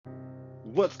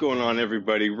What's going on,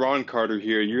 everybody? Ron Carter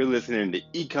here. You're listening to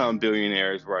Ecom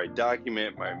Billionaires, where I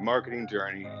document my marketing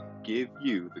journey and give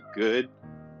you the good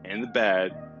and the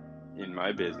bad in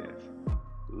my business.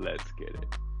 Let's get it.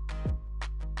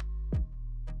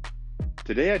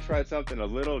 Today I tried something a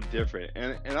little different,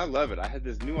 and I love it. I had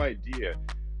this new idea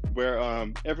where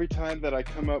every time that I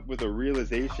come up with a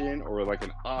realization or like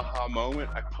an aha moment,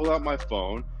 I pull out my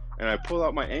phone and I pull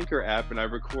out my Anchor app and I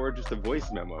record just a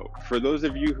voice memo. For those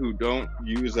of you who don't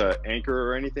use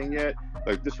Anchor or anything yet,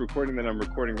 like this recording that I'm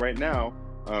recording right now,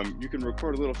 you can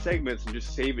record little segments and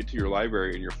just save it to your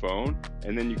library in your phone,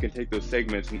 and then you can take those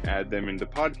segments and add them into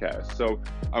podcasts. So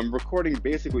I'm recording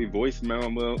basically voice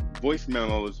memos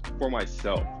for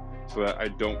myself so that I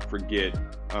don't forget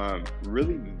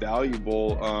really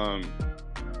valuable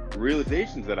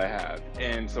realizations that I have.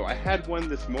 And so I had one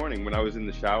this morning when I was in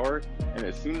the shower, and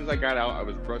as soon as I got out, I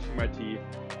was brushing my teeth.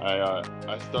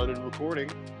 I started recording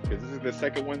because this is the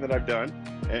second one that I've done,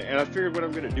 and I figured what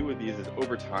I'm going to do with these is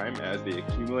over time, as they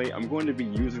accumulate, I'm going to be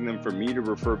using them for me to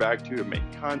refer back to make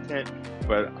content,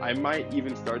 but I might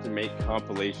even start to make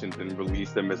compilations and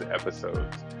release them as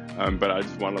episodes. But I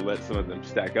just want to let some of them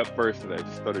stack up first, and I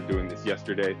just started doing this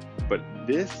yesterday. But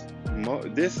this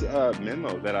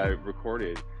memo that I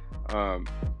recorded,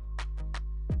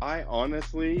 I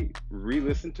honestly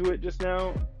re-listened to it just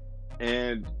now,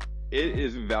 and it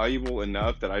is valuable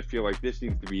enough that I feel like this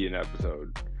needs to be an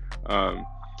episode.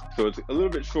 So it's a little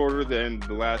bit shorter than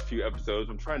the last few episodes.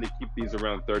 I'm trying to keep these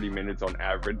around 30 minutes on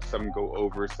average. Some go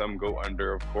over, some go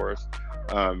under, of course.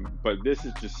 But this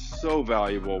is just so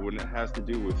valuable when it has to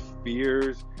do with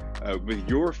fears, with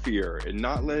your fear, and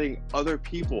not letting other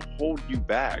people hold you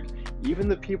back. Even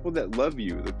the people that love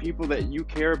you, the people that you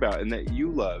care about and that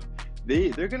you love,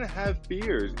 they're gonna have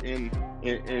fears in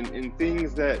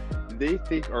things that they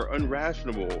think are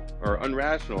irrational.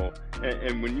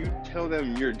 And when you tell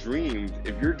them your dreams,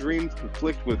 if your dreams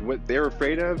conflict with what they're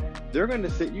afraid of, they're gonna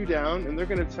sit you down and they're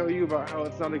gonna tell you about how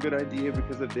it's not a good idea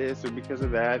because of this or because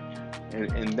of that.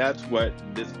 And that's what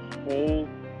this whole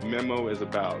memo is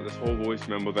about, this whole voice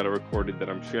memo that I recorded that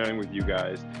I'm sharing with you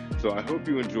guys. So I hope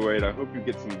you enjoy it. I hope you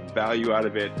get some value out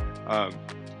of it.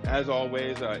 As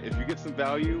always, if you get some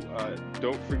value,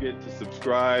 don't forget to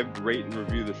subscribe, rate, and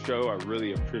review the show. I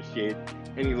really appreciate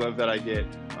any love that I get,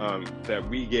 that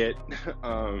we get,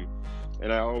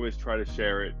 and I always try to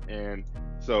share it. And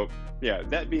so, yeah,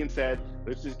 that being said,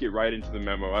 let's just get right into the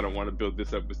memo. I don't want to build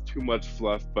this up with too much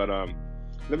fluff, but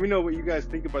let me know what you guys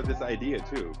think about this idea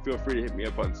too. Feel free to hit me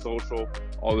up on social,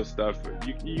 all this stuff.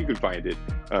 You can find it.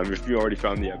 If you already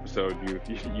found the episode,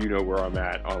 you know where I'm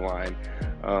at online.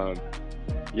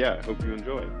 Yeah, I hope you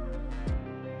enjoy.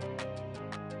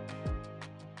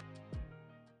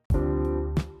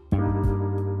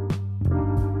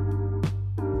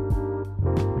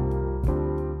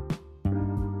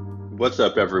 What's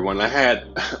up, everyone? I had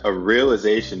a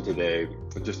realization today,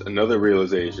 just another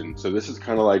realization. So this is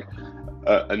kind of like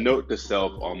a note to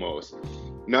self almost.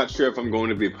 Not sure if I'm going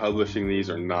to be publishing these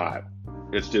or not.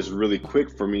 It's just really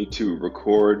quick for me to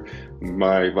record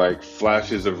my like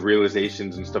flashes of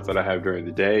realizations and stuff that I have during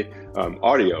the day,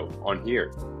 audio on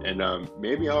here, and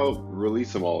maybe I'll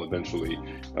release them all eventually,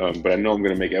 but I know I'm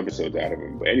going to make episodes out of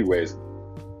them. But anyways,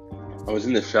 I was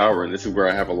in the shower, and this is where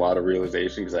I have a lot of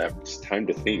realization because I have just time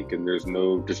to think and there's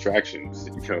no distractions,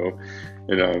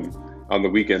 and on the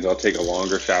weekends I'll take a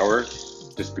longer shower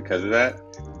just because of that.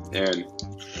 And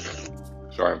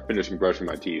sorry, I'm finishing brushing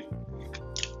my teeth.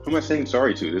 Who am I saying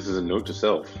sorry to? This is a note to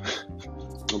self.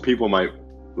 People might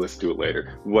listen to it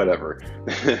later. Whatever.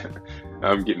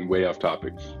 I'm getting way off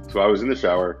topic. So I was in the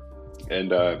shower,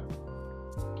 and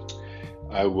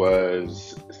I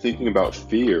was thinking about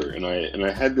fear, and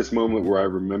I had this moment where I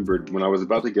remembered when I was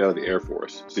about to get out of the Air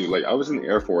Force. See, like I was in the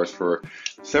Air Force for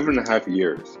 7.5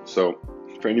 years. So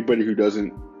for anybody who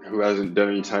hasn't done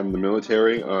any time in the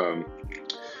military,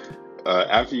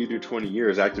 after you do 20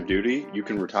 years active duty, you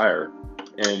can retire.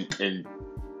 And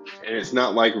it's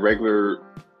not like regular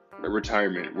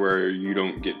retirement where you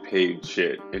don't get paid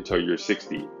shit until you're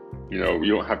 60. You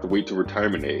don't have to wait to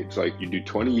retirement age. Like you do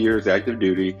 20 years active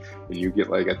duty and you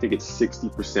get like, I think it's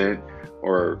 60%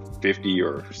 or 50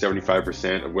 or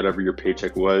 75% of whatever your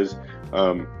paycheck was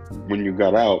when you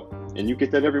got out, and you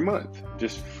get that every month,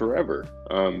 just forever.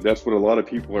 That's what a lot of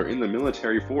people are in the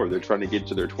military for. They're trying to get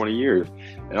to their 20 years.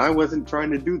 And I wasn't trying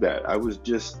to do that. I was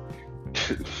just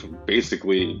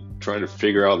basically trying to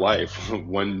figure out life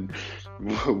one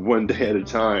day at a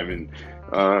time,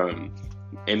 and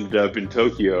ended up in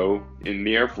Tokyo in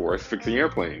the Air Force fixing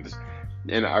airplanes.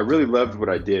 And I really loved what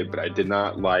I did, but I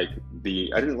didn't like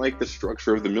the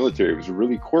structure of the military. It was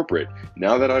really corporate.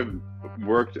 Now that I've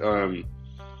worked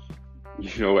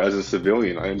as a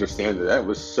civilian, I understand that that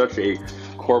was such a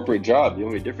corporate job. The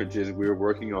only difference is we were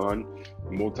working on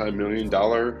multi-million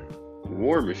dollar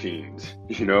war machines,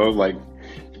 like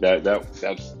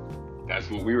that's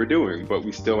what we were doing. But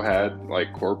we still had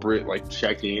like corporate like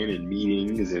check-in and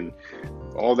meetings and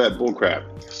all that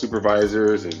bullcrap,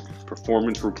 supervisors and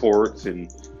performance reports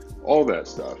and all that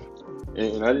stuff.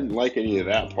 And I didn't like any of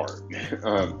that part.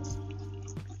 um,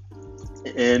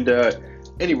 and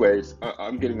anyways,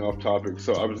 I'm getting off topic.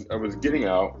 So I was getting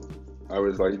out. I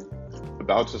was like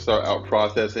about to start out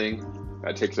processing.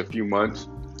 That takes a few months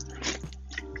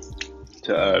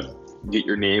to get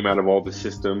your name out of all the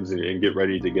systems and get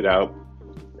ready to get out.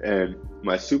 And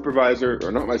my supervisor,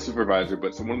 or not my supervisor,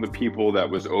 but some one of the people that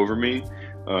was over me,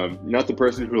 not the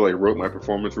person who like wrote my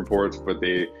performance reports, but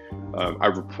I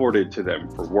reported to them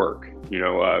for work.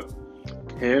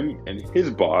 Him and his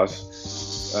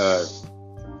boss.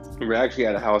 We were actually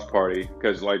at a house party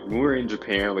because, like, when we were in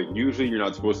Japan, like, usually you're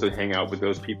not supposed to hang out with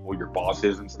those people, your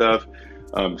bosses and stuff,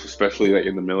 especially like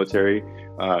in the military.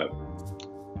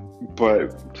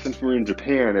 But since we're in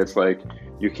Japan, it's like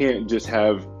you can't just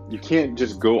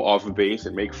go off of base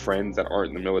and make friends that aren't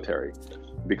in the military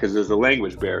because there's a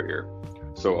language barrier.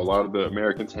 So a lot of the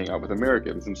Americans hang out with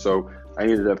Americans, and so I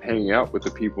ended up hanging out with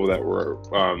the people that were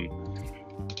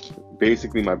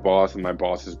basically my boss and my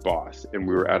boss's boss, and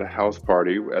we were at a house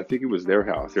party. I think it was their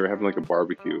house. They were having like a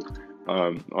barbecue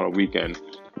on a weekend,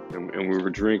 and we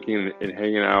were drinking and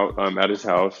hanging out at his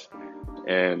house.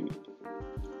 And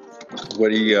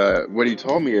what he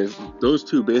told me is those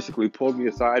two basically pulled me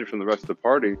aside from the rest of the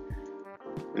party,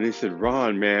 and they said,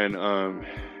 "Ron, man,"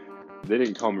 they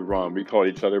didn't call me Ron. We called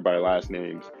each other by last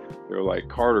names. They were like,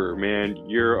 "Carter, man,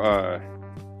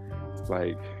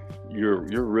 like you're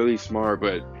really smart,"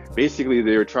 but basically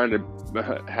they were trying to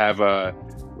have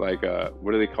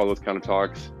what do they call those kind of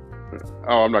talks?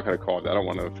 Oh, I'm not gonna call it that. I don't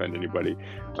want to offend anybody.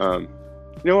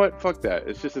 You know what? Fuck that.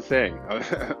 It's just a saying.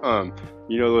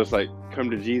 Those like come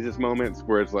to Jesus moments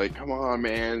where it's like, come on,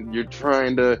 man,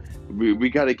 we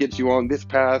got to get you on this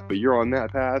path, but you're on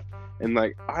that path. And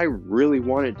like, I really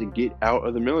wanted to get out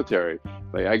of the military.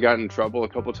 Like, I got in trouble a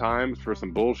couple times for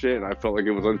some bullshit, and I felt like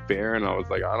it was unfair. And I was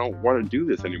like, I don't want to do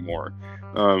this anymore.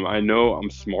 I know I'm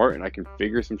smart and I can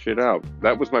figure some shit out.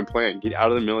 That was my plan: get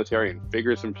out of the military and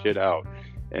figure some shit out.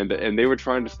 And they were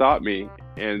trying to stop me,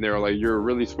 and they were like, "You're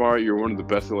really smart. You're one of the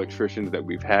best electricians that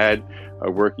we've had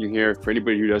working here." For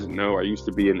anybody who doesn't know, I used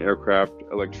to be an aircraft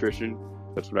electrician.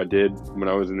 That's what I did when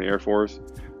I was in the Air Force.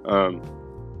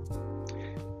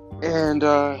 And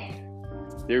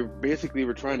they basically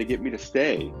were trying to get me to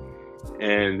stay.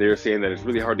 And they were saying that it's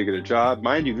really hard to get a job.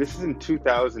 Mind you, this is in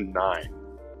 2009.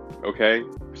 Okay?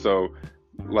 So,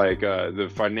 like, the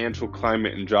financial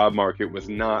climate and job market was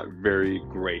not very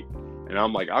great. And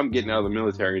I'm like, I'm getting out of the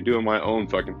military and doing my own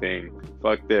fucking thing.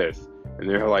 Fuck this. And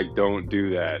they're like, don't do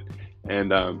that.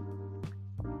 And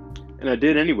I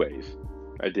did anyways.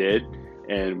 I did.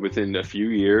 And within a few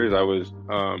years, I was,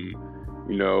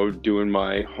 doing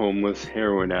my homeless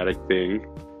heroin addict thing.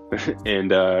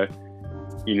 And,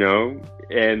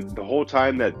 and the whole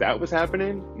time that was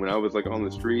happening, when I was like on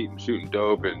the street and shooting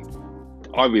dope and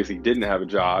obviously didn't have a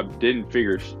job, didn't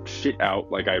figure shit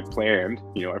out like I planned.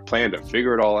 I planned to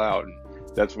figure it all out. And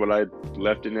that's what I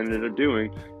left and ended up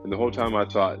doing. And the whole time I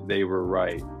thought they were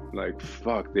right. Like,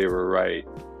 fuck, they were right.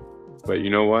 But you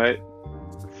know what?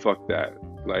 Fuck that.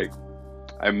 Like,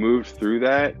 I moved through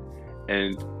that,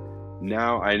 and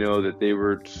now I know that they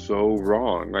were so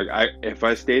wrong. Like, if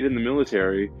I stayed in the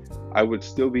military, I would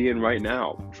still be in right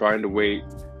now, trying to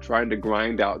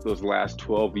grind out those last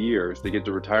 12 years to get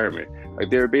to retirement. Like,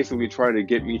 they were basically trying to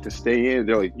get me to stay in.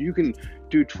 They're like, you can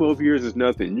do 12 years is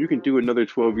nothing. You can do another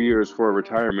 12 years for a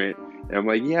retirement. And I'm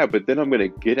like, yeah, but then I'm going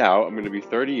to get out. I'm going to be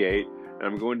 38, and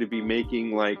I'm going to be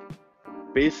making like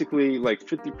basically like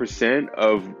 50%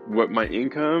 of what my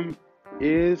income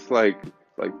is. Like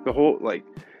the whole, like,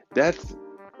 that's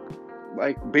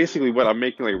like basically what I'm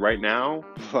making like right now.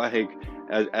 Like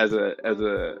as a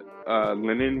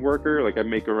linen worker, like I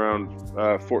make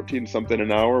around 14 something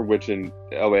an hour, which in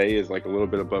LA is like a little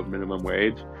bit above minimum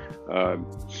wage.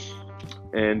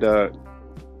 And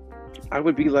I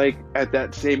would be like at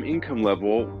that same income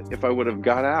level if I would have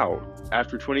got out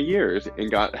after 20 years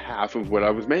and got half of what I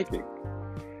was making.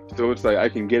 So it's like I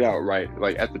can get out right.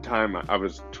 Like at the time I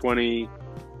was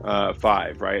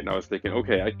 25, right? And I was thinking,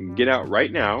 okay, I can get out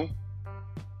right now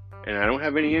and I don't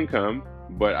have any income,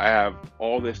 but I have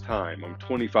all this time. I'm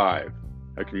 25.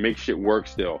 I can make shit work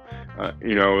still.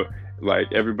 Like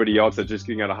everybody else that's just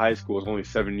getting out of high school is only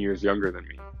 7 years younger than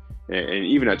me. And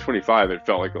even at 25, it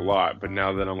felt like a lot. But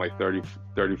now that I'm like 30,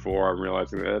 34, I'm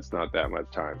realizing that that's not that much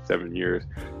time, 7 years.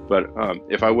 But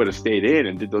if I would have stayed in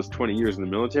and did those 20 years in the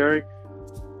military,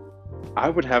 I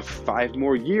would have 5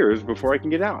 more years before I can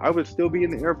get out. I would still be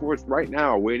in the Air Force right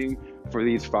now, waiting for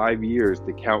these 5 years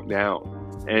to count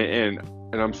down. And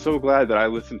I'm so glad that I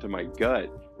listened to my gut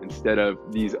instead of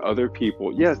these other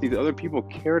people. Yes, these other people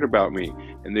cared about me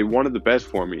and they wanted the best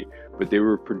for me, but they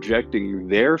were projecting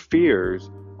their fears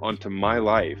onto my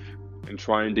life and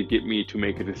trying to get me to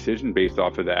make a decision based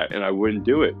off of that. And I wouldn't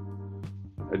do it.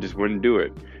 I just wouldn't do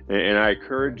it. And I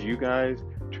encourage you guys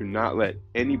to not let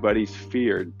anybody's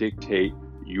fear dictate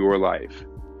your life,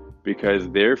 because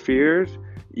their fears,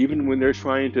 even when they're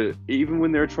trying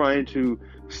to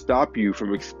stop you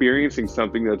from experiencing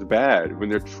something that's bad, when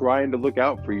they're trying to look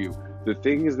out for you, the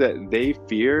things that they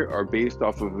fear are based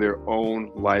off of their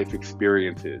own life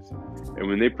experiences. And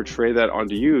when they portray that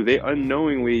onto you, they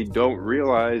unknowingly don't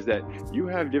realize that you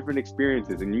have different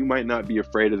experiences and you might not be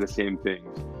afraid of the same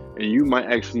things. And you might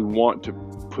actually want to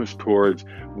push towards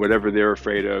whatever they're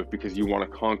afraid of because you want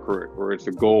to conquer it, or it's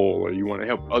a goal, or you want to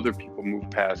help other people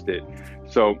move past it.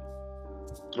 So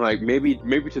like maybe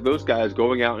to those guys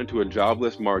going out into a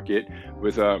jobless market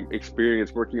with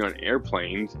experience working on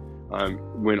airplanes,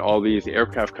 when all these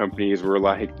aircraft companies were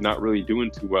like not really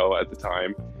doing too well at the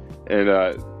time, and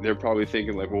they're probably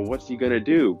thinking like, well, what's he gonna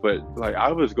do? But like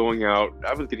I was getting out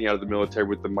of the military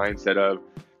with the mindset of,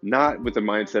 not with the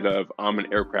mindset of I'm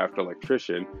an aircraft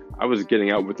electrician. I was getting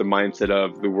out with the mindset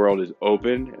of the world is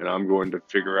open and I'm going to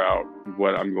figure out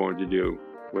what I'm going to do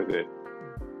with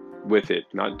it,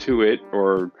 not to it,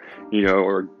 or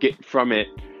or get from it.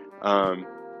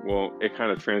 Well, it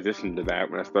kind of transitioned to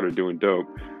that when I started doing dope.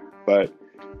 But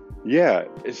yeah,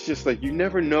 it's just like you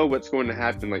never know what's going to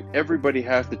happen. Like everybody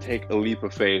has to take a leap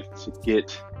of faith to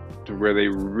get to where they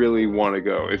really want to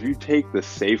go. If you take the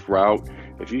safe route,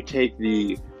 if you take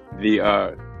the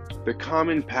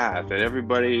common path that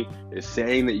everybody is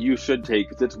saying that you should take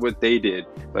because it's what they did,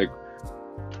 like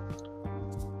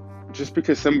just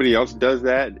because somebody else does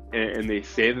that and they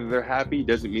say that they're happy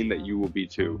doesn't mean that you will be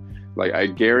too. Like I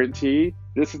guarantee,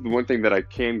 this is the one thing that I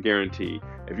can guarantee,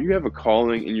 if you have a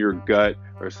calling in your gut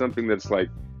or something that's like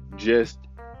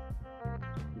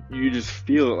you just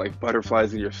feel it like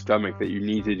butterflies in your stomach that you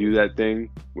need to do that thing,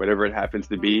 whatever it happens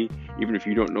to be, even if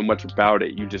you don't know much about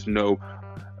it, you just know,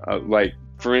 like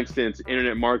for instance,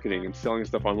 internet marketing and selling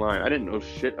stuff online. I didn't know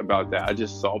shit about that. I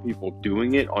just saw people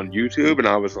doing it on YouTube and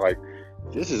I was like,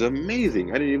 this is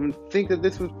amazing. I didn't even think that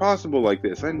this was possible like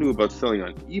this. I knew about selling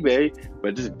on eBay,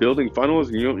 but just building funnels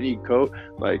and you don't need code.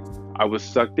 Like I was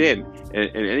sucked in.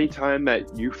 And anytime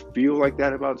that you feel like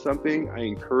that about something, I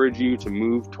encourage you to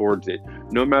move towards it.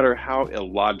 No matter how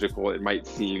illogical it might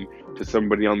seem to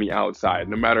somebody on the outside,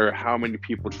 no matter how many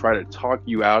people try to talk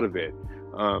you out of it.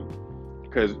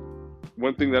 Because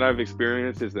one thing that I've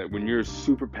experienced is that when you're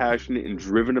super passionate and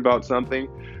driven about something,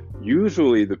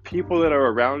 usually the people that are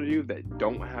around you that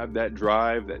don't have that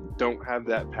drive, that don't have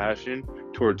that passion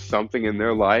towards something in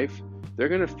their life, they're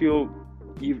going to feel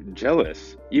even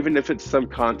jealous, even if it's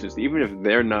subconscious, even if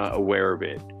they're not aware of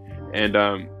it. And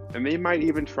they might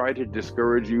even try to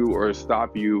discourage you or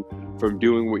stop you from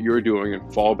doing what you're doing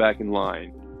and fall back in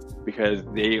line because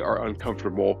they are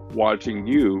uncomfortable watching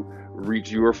you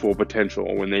reach your full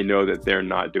potential when they know that they're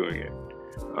not doing it.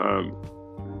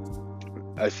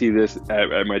 I see this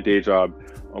at my day job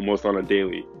almost on a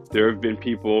daily. There have been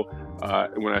people,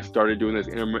 when I started doing this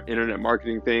internet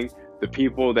marketing thing,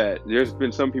 there's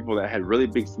been some people that had really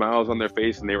big smiles on their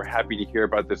face and they were happy to hear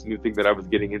about this new thing that I was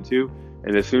getting into.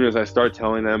 And as soon as I start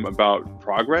telling them about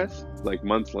progress, like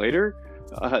months later,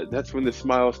 that's when the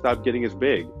smile stopped getting as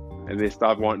big and they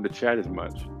stopped wanting to chat as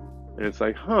much. And it's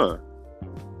like,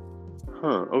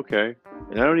 okay.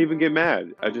 And I don't even get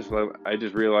mad. I just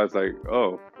realized like,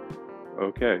 oh,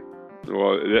 okay.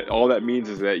 Well, all that means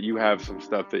is that you have some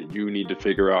stuff that you need to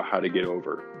figure out how to get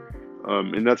over.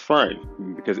 And that's fine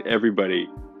because everybody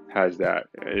has that.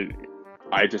 And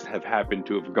I just have happened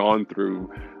to have gone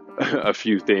through a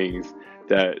few things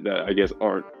that I guess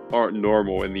aren't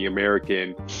normal in the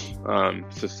American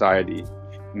society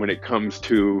when it comes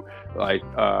to like,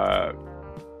 I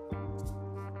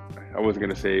wasn't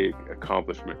going to say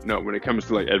accomplishment. No, when it comes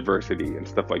to like adversity and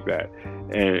stuff like that.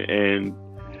 And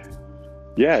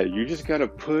yeah, you just got to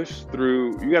push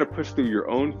through. You got to push through your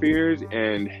own fears,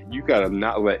 and you got to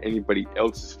not let anybody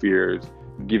else's fears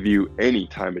give you any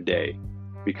time of day.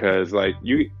 Because like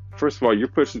first of all, you're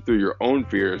pushing through your own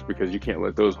fears because you can't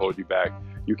let those hold you back.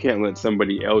 You can't let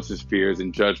somebody else's fears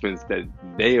and judgments that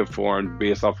they have formed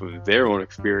based off of their own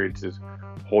experiences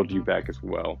hold you back as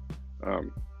well.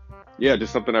 yeah,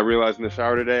 just something I realized in the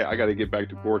shower today. I got to get back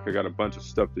to work. I got a bunch of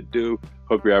stuff to do.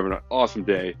 Hope you're having an awesome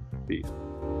day. Peace.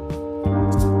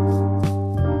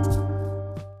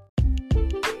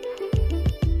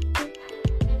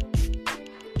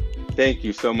 Thank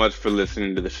you so much for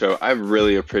listening to the show. I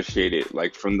really appreciate it,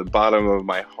 like from the bottom of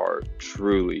my heart,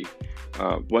 truly.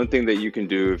 One thing that you can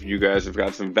do if you guys have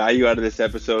got some value out of this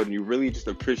episode and you really just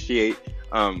appreciate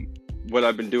what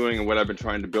I've been doing and what I've been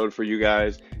trying to build for you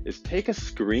guys is take a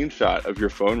screenshot of your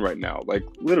phone right now. Like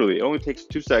literally, it only takes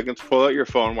 2 seconds. Pull out your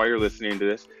phone while you're listening to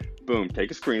this. Boom, take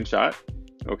a screenshot.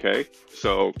 Okay,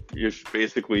 so you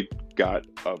basically got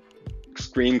a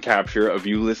screen capture of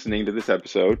you listening to this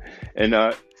episode, and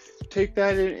take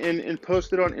that and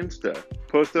post it on Insta.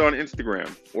 Post it on Instagram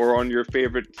or on your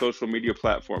favorite social media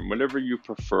platform, whatever you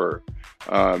prefer.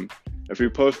 If you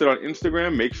post it on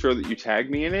Instagram, make sure that you tag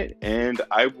me in it, and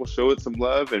I will show it some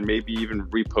love and maybe even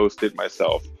repost it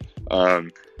myself.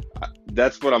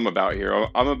 That's what I'm about here.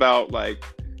 I'm about like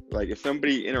if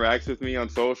somebody interacts with me on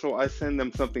social, I send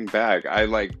them something back. I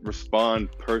respond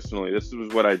personally. This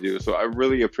is what I do. So I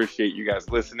really appreciate you guys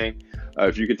listening.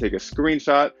 If you could take a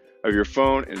screenshot of your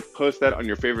phone and post that on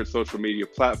your favorite social media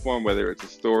platform, whether it's a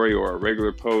story or a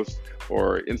regular post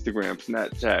or Instagram,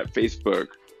 Snapchat, Facebook,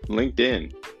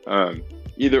 LinkedIn,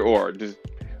 either or, just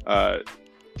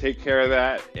take care of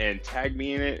that and tag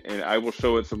me in it, and I will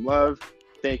show it some love.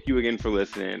 Thank you again for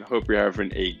listening. Hope you're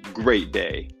having a great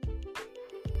day.